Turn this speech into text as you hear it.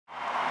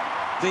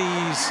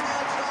These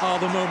are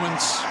the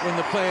moments when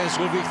the players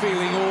will be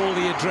feeling all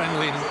the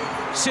adrenaline.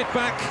 Sit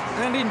back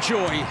and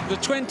enjoy the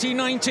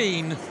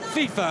 2019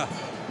 FIFA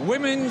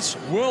Women's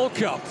World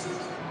Cup.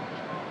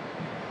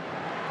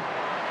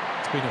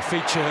 It's been a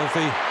feature of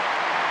the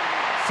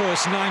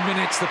first 9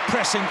 minutes, the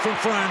pressing from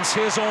France.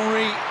 Here's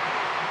Henry.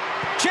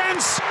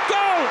 Chance,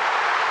 goal!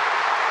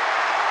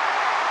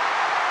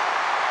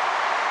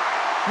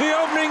 The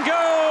opening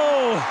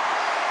goal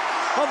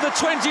of the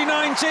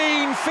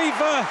 2019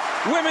 FIFA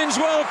Women's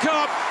World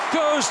Cup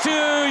goes to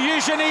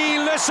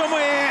Eugénie Le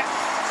Sommier.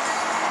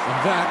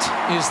 And that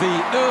is the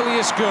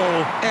earliest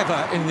goal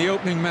ever in the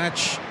opening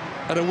match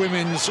at a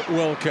Women's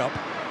World Cup.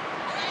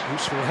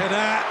 Useful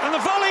header, and the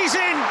volley's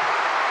in!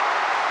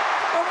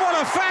 And what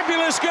a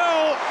fabulous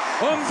goal!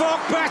 Mbok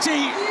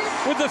Bati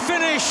with the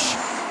finish.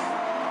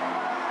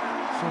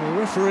 So the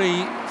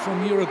referee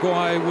from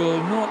Uruguay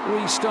will not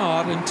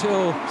restart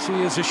until she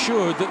is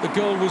assured that the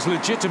goal was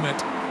legitimate.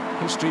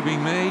 History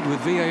being made with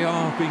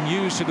VAR being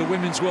used at the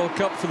Women's World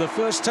Cup for the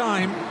first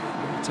time.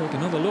 We'll take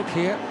another look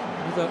here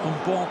whether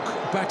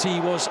Mbok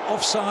Bati was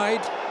offside,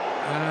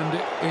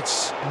 and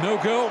it's no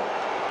goal.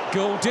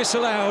 Goal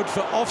disallowed for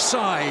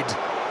offside.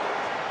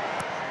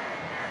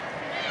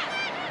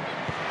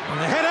 And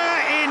the header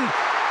in.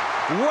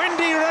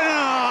 Wendy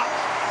Renard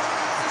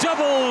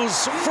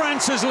doubles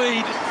France's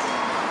lead.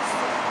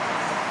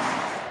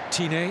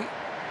 Tine.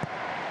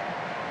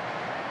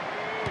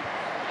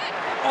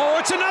 Oh,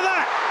 it's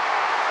another!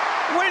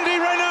 Wendy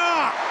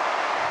Renard!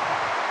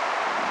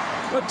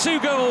 But 2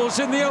 goals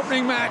in the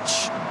opening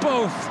match,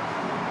 both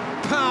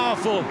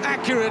powerful,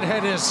 accurate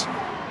headers.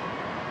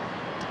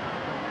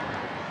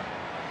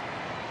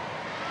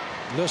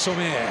 Le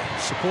Sommier,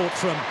 support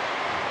from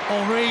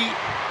Henry,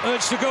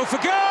 urged to go for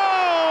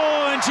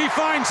goal, and she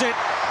finds it.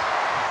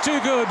 Too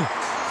good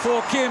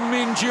for Kim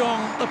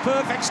Min-jeong. The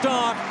perfect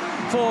start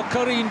for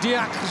Corinne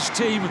Diacre's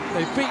team.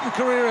 They've beaten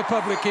Korea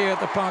Republic here at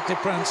the Parc des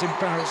Princes in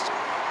Paris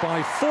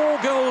by 4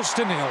 goals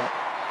to 0.